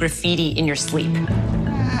doing graffiti in your sleep.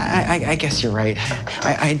 I guess you're right.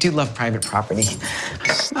 I do love private property.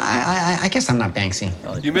 I guess I'm not Banksy.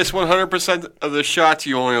 You miss 100% of the shots.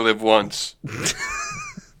 You only live once.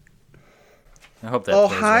 I hope that. Oh,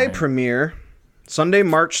 hi, premiere. Sunday,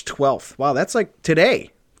 March 12th. Wow, that's like today.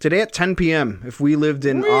 Today at 10 p.m. If we lived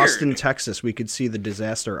in Austin, Texas, we could see The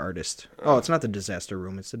Disaster Artist. Oh, it's not The Disaster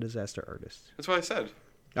Room. It's The Disaster Artist. That's what I said.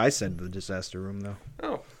 I said The Disaster Room, though.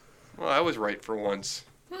 Oh. Well, I was right for once.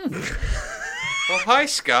 Well, hi,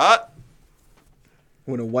 Scott.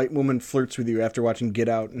 When a white woman flirts with you after watching Get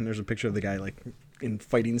Out, and there's a picture of the guy, like, in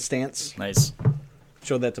fighting stance. Nice.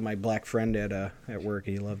 Showed that to my black friend at work.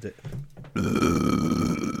 He loved it.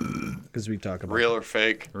 Because we talk about real or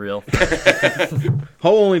fake. Real.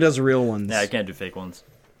 Ho only does real ones. Yeah, I can't do fake ones.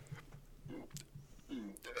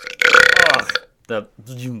 All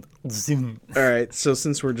right, so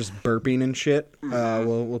since we're just burping and shit,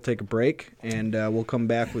 we'll take a break, and we'll come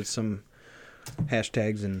back with some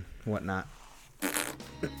hashtags and whatnot.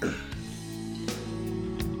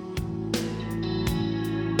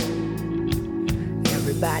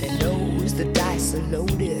 Everybody knows the dice are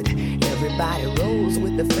loaded. Everybody rolls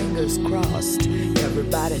with the fingers crossed.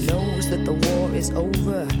 Everybody knows that the war is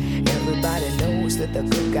over. Everybody knows that the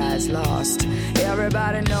good guys lost.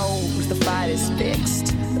 Everybody knows the fight is fixed.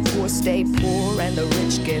 The poor stay poor and the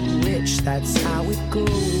rich get rich. That's how it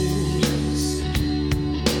goes.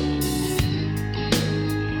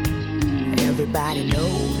 Everybody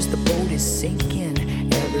knows the boat is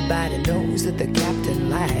sinking. Everybody knows that the captain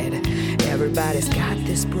lied. Everybody's got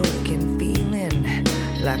this broken feeling,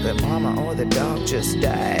 like their mama or the dog just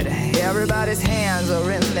died. Everybody's hands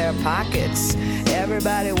are in their pockets.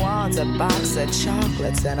 Everybody wants a box of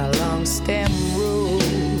chocolates and a long stem rose.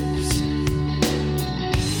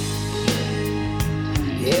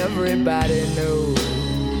 Everybody knows.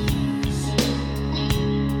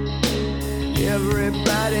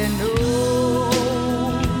 Everybody knows.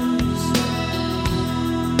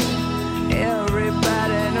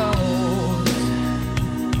 Everybody knows.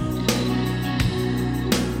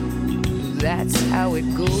 That's how it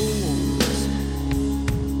goes.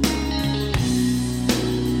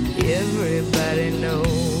 Everybody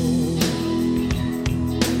knows.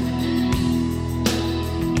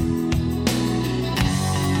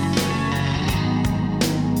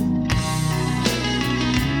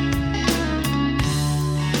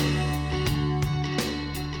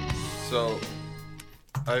 So,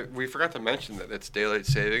 we forgot to mention that it's daylight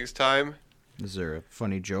savings time. Is there a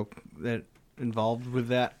funny joke that involved with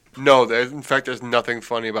that? No, in fact, there's nothing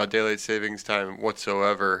funny about daylight savings time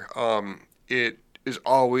whatsoever. It is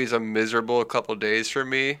always a miserable couple days for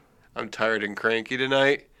me. I'm tired and cranky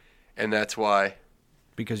tonight, and that's why.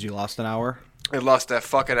 Because you lost an hour? I lost that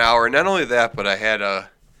fucking hour. Not only that, but I had a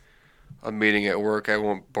meeting at work. I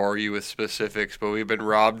won't bore you with specifics, but we've been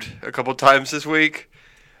robbed a couple times this week,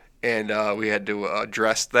 and we had to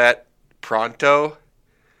address that pronto.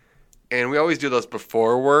 And we always do those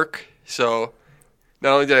before work, so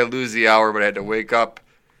not only did I lose the hour, but I had to wake up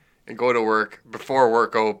and go to work before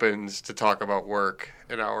work opens to talk about work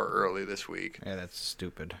an hour early this week. Yeah, that's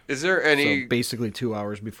stupid. Is there any... So basically 2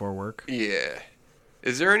 hours before work? Yeah.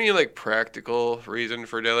 Is there any, like, practical reason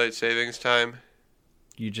for daylight savings time?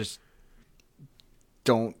 You just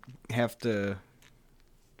don't have to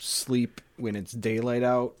sleep when it's daylight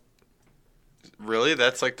out. Really?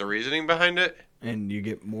 That's, like, the reasoning behind it? And you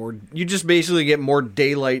get more... You just basically get more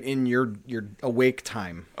daylight in your awake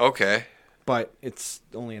time. Okay. But it's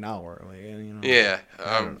only an hour. Like, you know, yeah.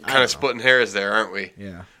 Kind of splitting hairs there, aren't we?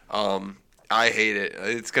 Yeah. I hate it.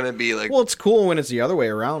 It's going to be like... Well, it's cool when it's the other way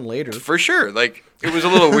around later. For sure. Like, it was a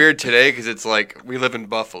little weird today because it's like, we live in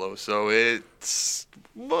Buffalo, so it's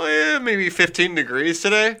maybe 15 degrees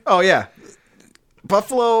today. Oh, yeah.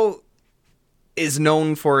 Buffalo is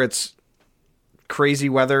known for its crazy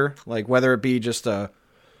weather, like whether it be just a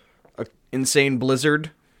insane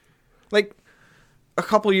blizzard. Like, a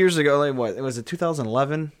couple years ago, like what? It was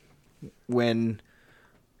 2011 when...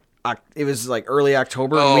 It was like early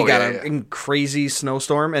October, and we got a crazy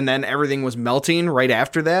snowstorm, and then everything was melting right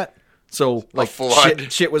after that. So like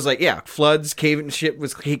shit was like floods, shit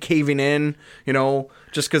was caving in, you know,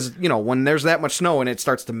 just because when there's that much snow and it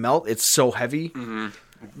starts to melt, it's so heavy. Mm-hmm.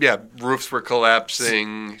 Yeah, roofs were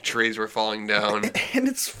collapsing, trees were falling down, and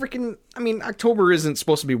it's freaking. I mean, October isn't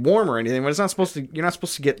supposed to be warm or anything, but it's not supposed to. You're not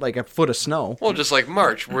supposed to get like a foot of snow. Well, just like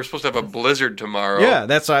March, we're supposed to have a blizzard tomorrow. Yeah,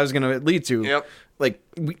 that's what I was gonna lead to. Yep. Like,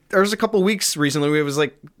 there was a couple weeks recently where it was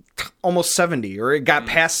like almost 70, or it got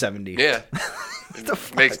past 70. Yeah.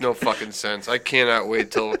 It makes no fucking sense. I cannot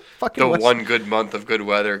wait till the one good month of good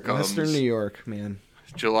weather comes. Western New York, man.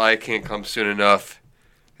 July can't come soon enough.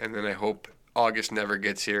 And then I hope August never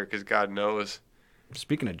gets here, because God knows.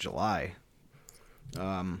 Speaking of July,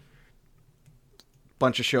 bunch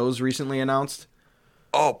of shows recently announced.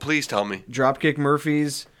 Oh, please tell me. Dropkick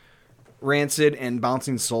Murphys, Rancid, and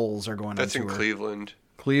Bouncing Souls are going on tour. That's in Cleveland.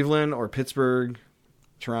 Cleveland or Pittsburgh.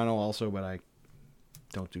 Toronto also, but I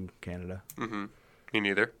don't do Canada. Mm-hmm. Me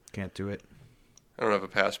neither. Can't do it. I don't have a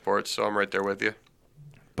passport, so I'm right there with you.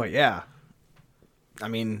 But yeah. I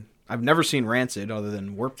mean, I've never seen Rancid other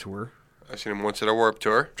than Warped Tour. I've seen him once at a Warped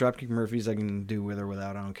Tour. Dropkick Murphys I can do with or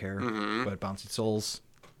without, I don't care. Mm-hmm. But Bouncing Souls.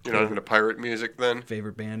 You're not into pirate music then?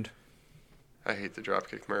 Favorite band? I hate the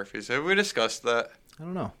Dropkick Murphys. Have we discussed that? I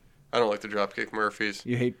don't know. I don't like the Dropkick Murphys.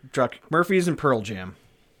 You hate Dropkick Murphys and Pearl Jam.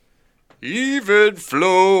 Even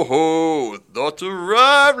flow, thoughts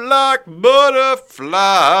arrive like butterflies.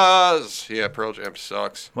 Yeah, Pearl Jam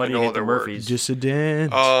sucks. Why do you hate the Murphys?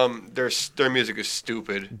 Dissident. Their music is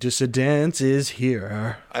stupid. Dissident is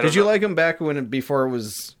here. Did you like them back before it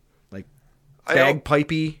was like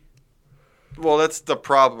bagpipey? Well, that's the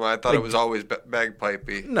problem. I thought it was always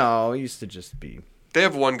bagpipey. No, it used to just be. They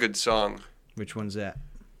have one good song. Which one's that?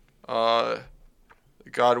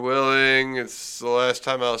 God willing, it's the last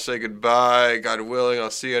time I'll say goodbye. God willing,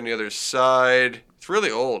 I'll see you on the other side. It's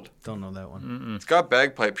really old. Don't know that one. Mm-mm. It's got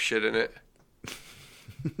bagpipe shit in it.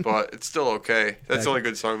 But it's still okay. That's the only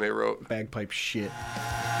good song they wrote. Bagpipe shit.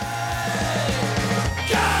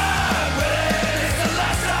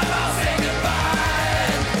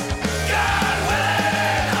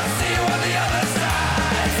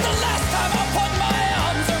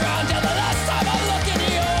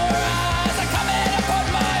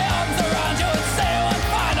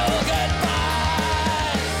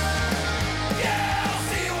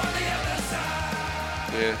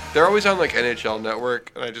 They're always on like NHL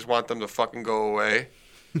Network, and I just want them to fucking go away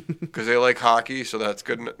because they like hockey, so that's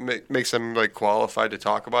good. Makes them like qualified to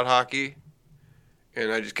talk about hockey,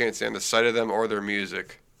 and I just can't stand the sight of them or their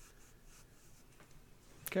music.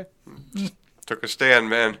 Okay, just took a stand,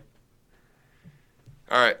 man.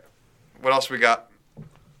 All right, what else we got?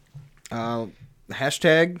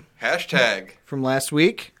 Hashtag from last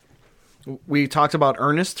week. We talked about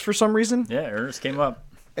Ernest for some reason. Yeah, Ernest came up.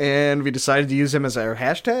 And we decided to use him as our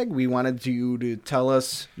hashtag. We wanted you to tell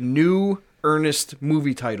us new Ernest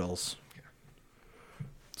movie titles.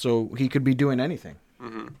 So he could be doing anything.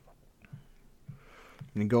 Mm-hmm.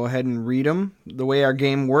 And go ahead and read them. The way our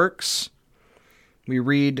game works, we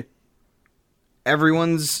read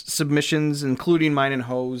everyone's submissions, including mine and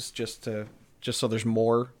Ho's, just so there's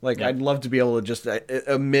more. Like, yeah. I'd love to be able to just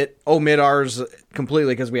omit ours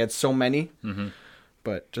completely because we had so many. Mm-hmm.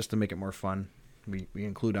 But just to make it more fun. We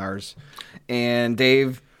include ours. And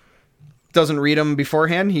Dave doesn't read them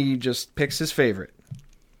beforehand. He just picks his favorite.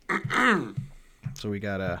 So we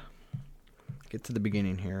got to get to the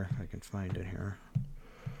beginning here. I can find it here.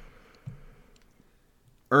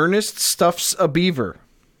 Ernest stuffs a beaver.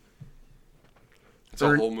 It's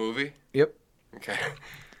a whole movie? Yep. Okay.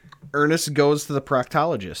 Ernest goes to the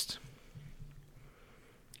proctologist.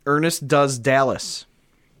 Ernest does Dallas.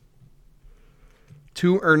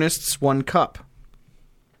 2 Ernests, 1 cup.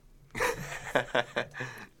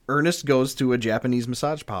 Ernest goes to a Japanese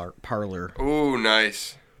massage parlor. Ooh,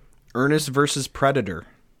 nice. Ernest versus Predator.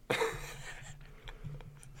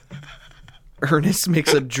 Ernest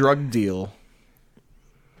makes a drug deal.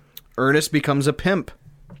 Ernest becomes a pimp.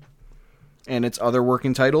 And its other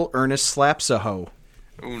working title, Ernest slaps a hoe.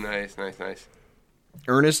 Ooh, nice.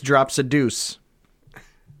 Ernest drops a deuce.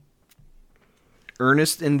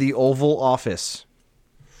 Ernest in the Oval Office.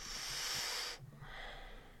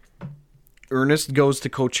 Ernest goes to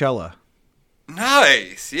Coachella.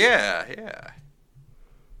 Nice. Yeah.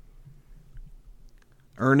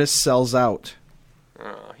 Ernest sells out.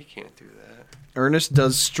 Oh, he can't do that. Ernest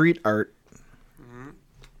does street art. Mm-hmm.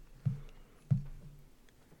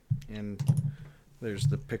 And there's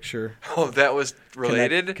the picture. Oh, that was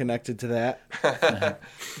related? Connected to that.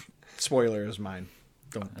 Spoiler is mine.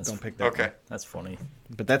 Don't pick that. Okay. One. That's funny.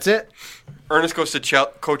 But that's it. Ernest goes to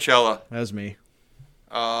Coachella. That was me.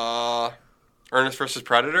 Ernest versus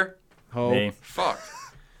Predator? Oh. Me. Fuck.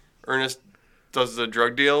 Ernest does the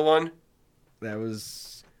drug deal one? That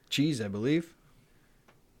was Cheese, I believe.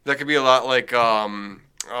 That could be a lot like,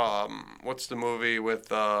 what's the movie with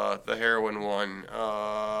the heroin one?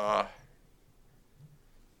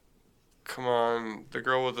 Come on, the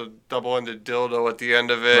girl with the double-ended dildo at the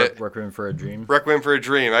end of it. Requiem for a Dream. Requiem for a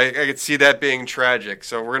Dream. I could see that being tragic.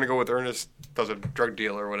 So we're going to go with Ernest does a drug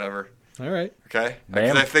deal or whatever. All right. Okay?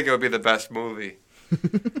 Because I think it would be the best movie.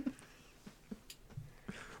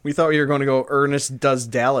 We thought you were going to go Ernest does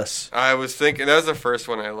Dallas. I was thinking, that was the first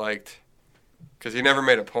one I liked. Because he never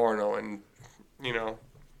made a porno, and,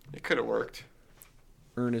 it could have worked.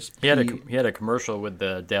 Ernest He had a commercial with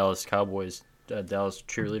the Dallas Cowboys, Dallas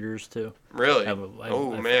cheerleaders, too. Really?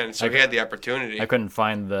 Man, so he had the opportunity. I couldn't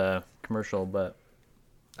find the commercial, but...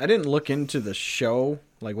 I didn't look into the show,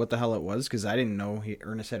 like what the hell it was, because I didn't know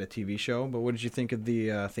Ernest had a TV show. But what did you think of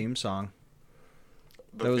the theme song?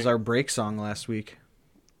 That was our break song last week.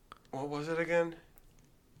 What was it again?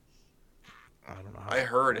 I don't know. I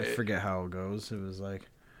heard it. I forget how it goes. It was like...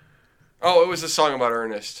 Oh, it was a song about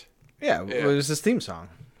Ernest. Yeah, it was his theme song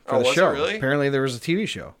for the was show. It really? Apparently there was a TV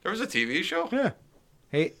show. There was a TV show? Yeah.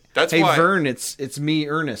 Hey, That's why, Vern, it's me,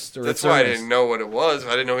 Ernest. Or that's it's why Ernest. I didn't know what it was.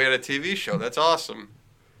 I didn't know he had a TV show. That's awesome.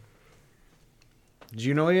 Did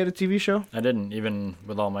you know he had a TV show? I didn't. Even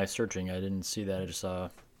with all my searching, I didn't see that. I just saw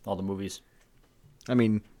all the movies. I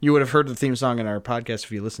mean, you would have heard the theme song in our podcast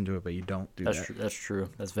if you listened to it, but you don't do that. That's true.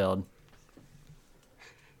 That's valid.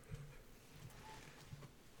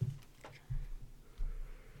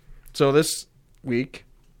 So this week,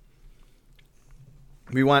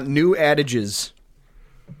 we want new adages.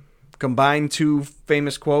 Combine two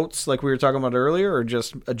famous quotes like we were talking about earlier, or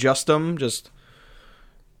just adjust them, just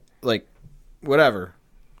like whatever.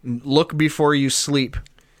 Look before you sleep.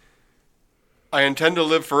 I intend to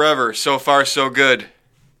live forever. So far, so good.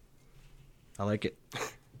 I like it.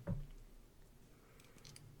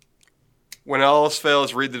 When all else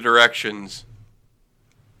fails, read the directions.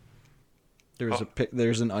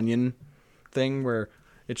 There's an Onion thing where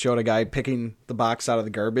it showed a guy picking the box out of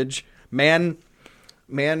the garbage. Man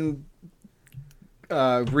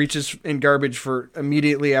reaches in garbage for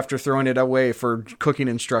immediately after throwing it away for cooking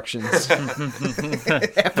instructions.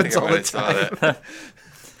 It happens all the time.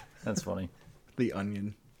 That's funny. The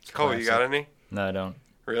Onion. Cole, you got any? No, I don't.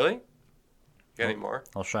 Really? You got any more?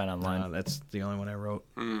 I'll shine online. That's the only one I wrote.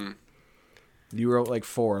 You wrote like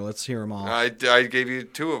 4. Let's hear them all. I gave you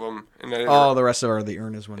 2 of them. And the rest are the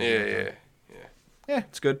Ernest ones. Yeah. Yeah,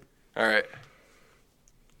 it's good. All right.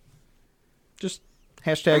 Just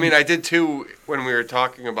hashtag. I mean, I did 2 when we were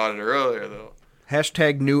talking about it earlier, though.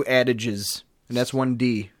 Hashtag new adages. And that's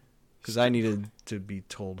 1D. Because I needed to be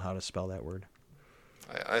told how to spell that word.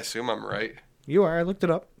 I assume I'm right. You are. I looked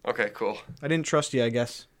it up. Okay, cool. I didn't trust you, I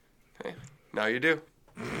guess. Hey, now you do.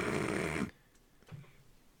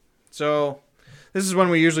 So, this is when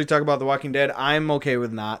we usually talk about The Walking Dead. I'm okay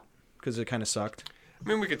with not, because it kind of sucked. I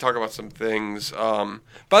mean, we could talk about some things.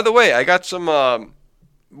 By the way, I got some...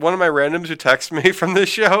 one of my randoms who texted me from this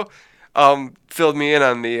show filled me in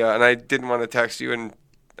on the... and I didn't want to text you, and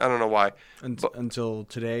I don't know why. Until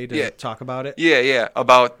today to talk about it? Yeah.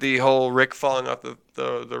 About the whole Rick falling off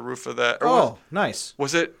the roof of that. Nice.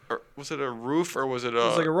 Was it a roof or was it a... It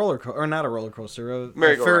was like a roller coaster, or not a roller coaster, a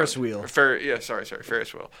merry-go-round. Ferris wheel.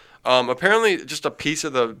 Ferris wheel. Apparently, just a piece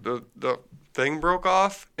of the thing broke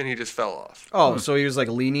off, and he just fell off. Oh, so he was like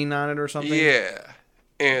leaning on it or something? Yeah.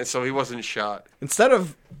 And so he wasn't shot. Instead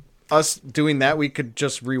of us doing that, we could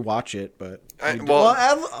just rewatch it, but...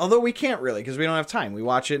 although we can't really, because we don't have time. We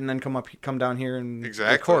watch it and then come down here and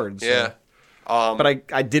record. So. Yeah. But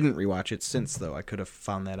I didn't rewatch it since, though. I could have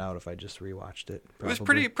found that out if I just rewatched it. Probably. It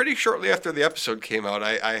was pretty shortly after the episode came out.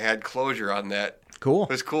 I had closure on that. Cool. It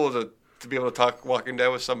was cool to be able to talk Walking Dead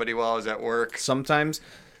with somebody while I was at work.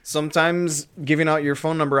 Sometimes giving out your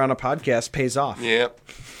phone number on a podcast pays off. Yep.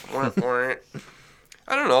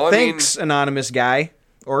 I don't know. Thanks, anonymous guy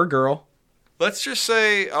or girl. Let's just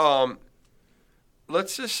say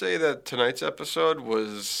that tonight's episode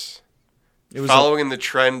was following the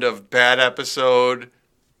trend of bad episode,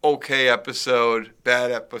 okay episode,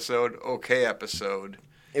 bad episode, okay episode.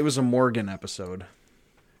 It was a Morgan episode.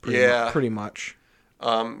 Pretty much.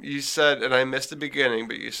 You said, and I missed the beginning,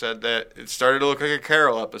 but you said that it started to look like a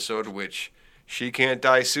Carol episode, which she can't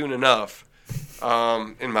die soon enough,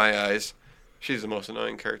 in my eyes. She's the most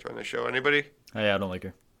annoying character on the show. Anybody? Yeah, I don't like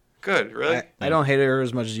her. Good, really? I don't hate her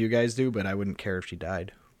as much as you guys do, but I wouldn't care if she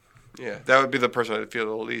died. Yeah, that would be the person I'd feel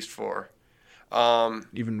the least for.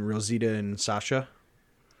 Even Rosita and Sasha?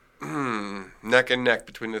 Neck and neck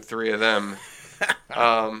between the 3 of them.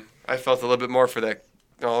 I felt a little bit more for that.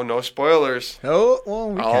 Oh, no spoilers. Oh,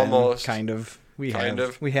 well, we almost. Kind of. We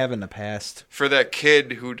have in the past. For that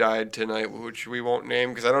kid who died tonight, which we won't name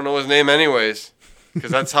because I don't know his name anyways.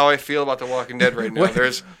 Because that's how I feel about The Walking Dead right now.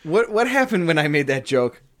 What happened when I made that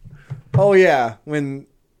joke? Oh, yeah. When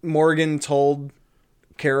Morgan told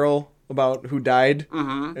Carol about who died.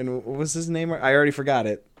 Mm-hmm. And what was his name? I already forgot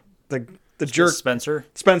it. The jerk. Spencer,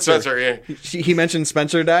 yeah. He mentioned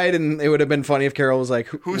Spencer died, and it would have been funny if Carol was like,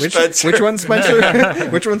 Who's Spencer? Which one's Spencer?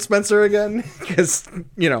 Which one's Spencer again? Because,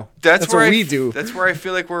 that's what we do. That's where I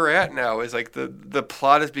feel like we're at now, is like the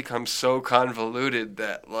plot has become so convoluted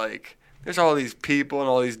that, like, there's all these people in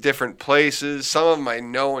all these different places. Some of them I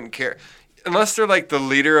know and care. Unless they're like the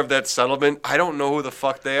leader of that settlement, I don't know who the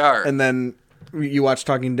fuck they are. And then you watch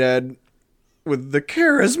Talking Dead with the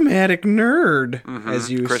charismatic nerd,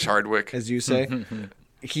 Chris Hardwick, as you say.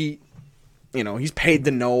 He's paid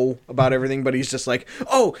to know about everything, but he's just like,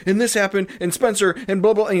 oh, and this happened, and Spencer, and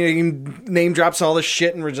blah, blah, and he name drops all this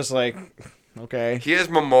shit, and we're just like, okay. He has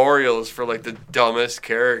memorials for, like, the dumbest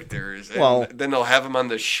characters, and then they'll have him on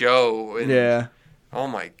the show, and yeah. Oh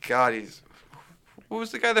my God, who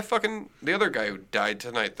was the guy the other guy who died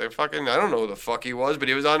tonight? I don't know who the fuck he was, but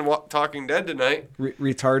he was on Talking Dead tonight.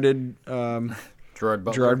 Retarded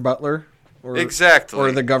Gerard Butler. Or, exactly.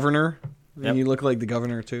 Or the governor. And you look like the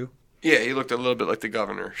governor too. Yeah, he looked a little bit like the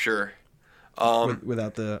governor. Sure.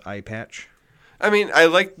 Without the eye patch. I mean, I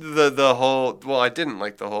liked the whole. Well, I didn't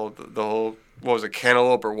like the whole. What was it,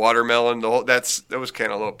 cantaloupe or watermelon? That was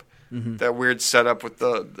cantaloupe. Mm-hmm. That weird setup with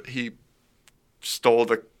he stole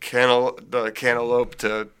the cantaloupe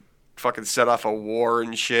to fucking set off a war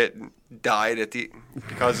and shit, and died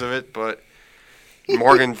because of it. But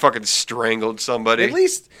Morgan fucking strangled somebody.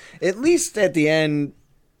 At least at the end,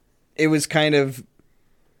 it was kind of.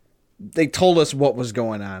 They told us what was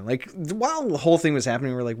going on. Like, while the whole thing was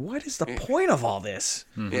happening, we were like, what is the point of all this?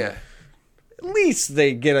 Mm-hmm. Yeah. At least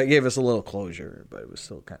they gave us a little closure, but it was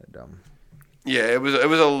still kind of dumb. Yeah, it was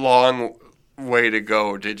a long way to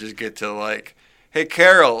go to just get to like, hey,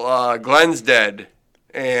 Carol, Glenn's dead,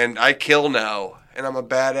 and I kill now, and I'm a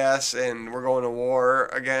badass, and we're going to war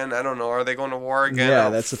again. I don't know. Are they going to war again? Yeah,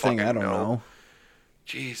 that's the thing. I don't know.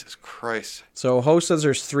 Jesus Christ. So, Ho says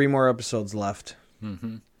there's 3 more episodes left.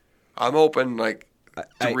 Mm-hmm. I'm hoping like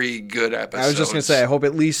 3 good episodes. I was just going to say, I hope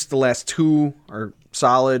at least the last 2 are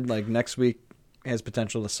solid. Like, next week has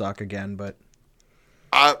potential to suck again, but...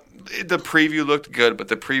 the preview looked good, but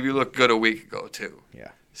the preview looked good a week ago, too. Yeah.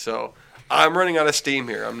 So, I'm running out of steam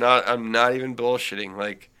here. I'm not even bullshitting.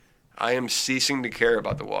 Like, I am ceasing to care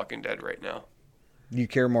about The Walking Dead right now. You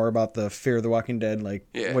care more about the Fear of the Walking Dead, like,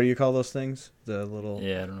 what do you call those things? The little...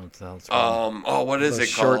 Yeah, I don't know what the hell it's called. What is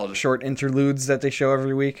it called? Short interludes that they show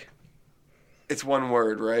every week. It's one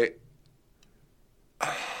word, right?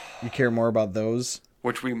 You care more about those?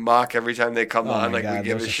 Which we mock every time they come on, like we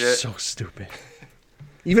give a shit. So stupid.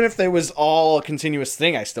 Even if they was all a continuous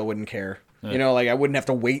thing, I still wouldn't care. Yeah. You know, like I wouldn't have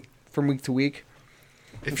to wait from week to week.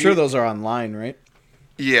 I'm sure those are online, right?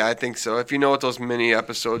 Yeah, I think so. If you know what those mini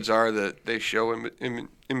episodes are that they show in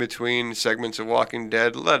between segments of Walking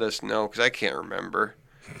Dead, let us know because I can't remember.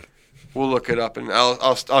 We'll look it up and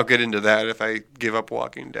I'll get into that if I give up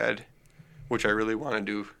Walking Dead, which I really want to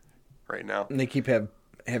do right now. And they keep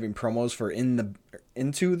having promos for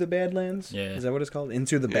Into the Badlands. Yeah, is that what it's called?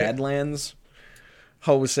 Into the Badlands.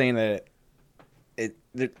 Ho was saying that it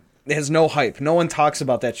has no hype. No one talks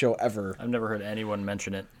about that show ever. I've never heard anyone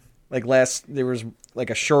mention it. Like there was like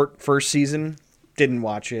a short first season. Didn't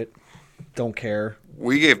watch it. Don't care.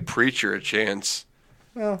 We gave Preacher a chance.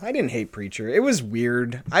 Well, I didn't hate Preacher. It was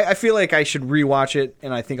weird. I feel like I should rewatch it,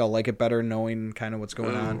 and I think I'll like it better knowing kind of what's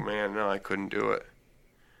going on. Oh, man, no, I couldn't do it.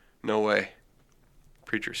 No way.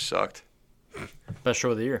 Preacher sucked. Best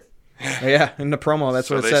show of the year. Yeah, in the promo, that's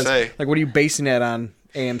what it says. Say. Like, what are you basing that on,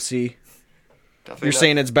 AMC? Definitely You're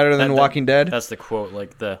saying it's better than Walking Dead? That's the quote,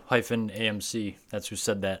 like the -AMC. That's who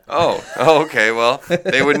said that. Oh, okay. Well,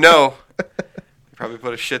 they would know. They probably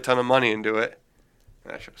put a shit ton of money into it.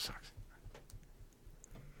 That show sucks.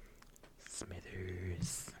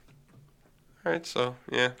 Smithers. All right, so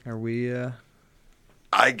yeah. Are we?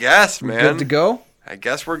 I guess, man. Good to go. I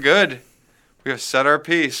guess we're good. We have said our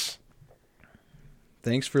piece.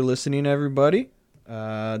 Thanks for listening, everybody. Do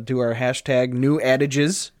our hashtag new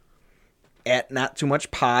adages at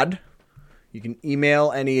NotTooMuchPod. You can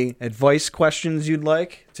email any advice questions you'd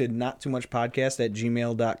like to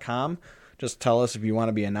nottoomuchpodcast@gmail.com. Just tell us if you want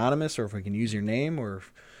to be anonymous or if we can use your name or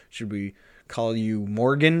if, should we call you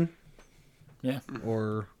Morgan? Yeah.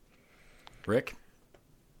 Or Rick?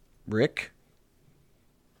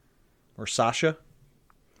 Or Sasha?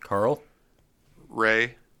 Carl?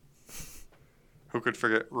 Ray? Who could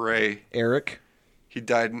forget Ray? Eric? He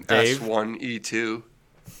died in Dave? S1E2.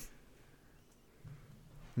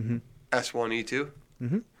 Mm-hmm. S1E2?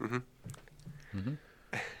 Mm-hmm. Mm-hmm. Mm-hmm.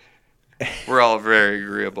 We're all very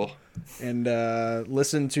agreeable. And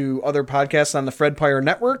listen to other podcasts on the Fred Pyre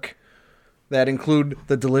Network that include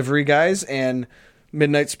The Delivery Guys and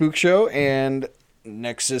Midnight Spook Show and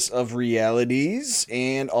Nexus of Realities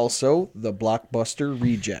and also the Blockbuster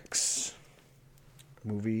Rejects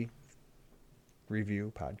movie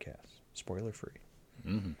review podcast, spoiler free,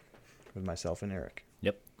 with myself and Eric.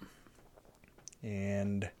 Yep.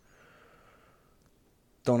 And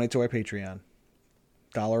donate to our Patreon,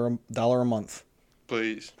 $1 a month,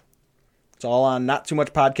 please. It's all on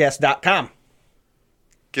nottoomuchpodcast.com.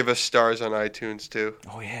 Give us stars on iTunes too.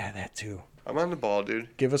 Oh yeah, that too. I'm on the ball,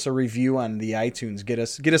 dude. Give us a review on the iTunes. Get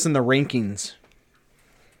us in the rankings.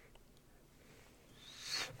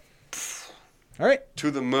 All right. To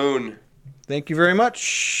the moon. Thank you very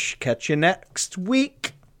much. Catch you next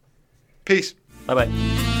week. Peace. Bye-bye.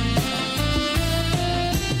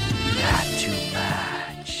 Not too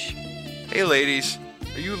much. Hey, ladies.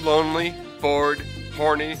 Are you lonely, bored,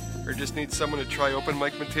 horny, or just need someone to try open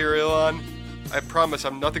mic material on? I promise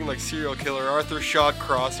I'm nothing like serial killer Arthur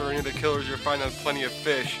Shawcross or any of the killers you'll find on Plenty of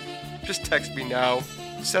Fish. Just text me now.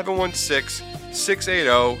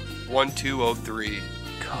 716-680-1203.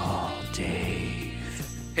 Call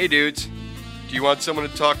Dave. Hey dudes, do you want someone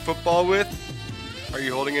to talk football with? Are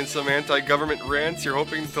you holding in some anti-government rants you're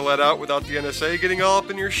hoping to let out without the NSA getting all up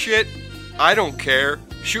in your shit? I don't care.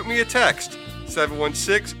 Shoot me a text.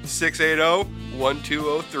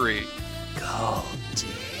 716-680-1203. Call Dave.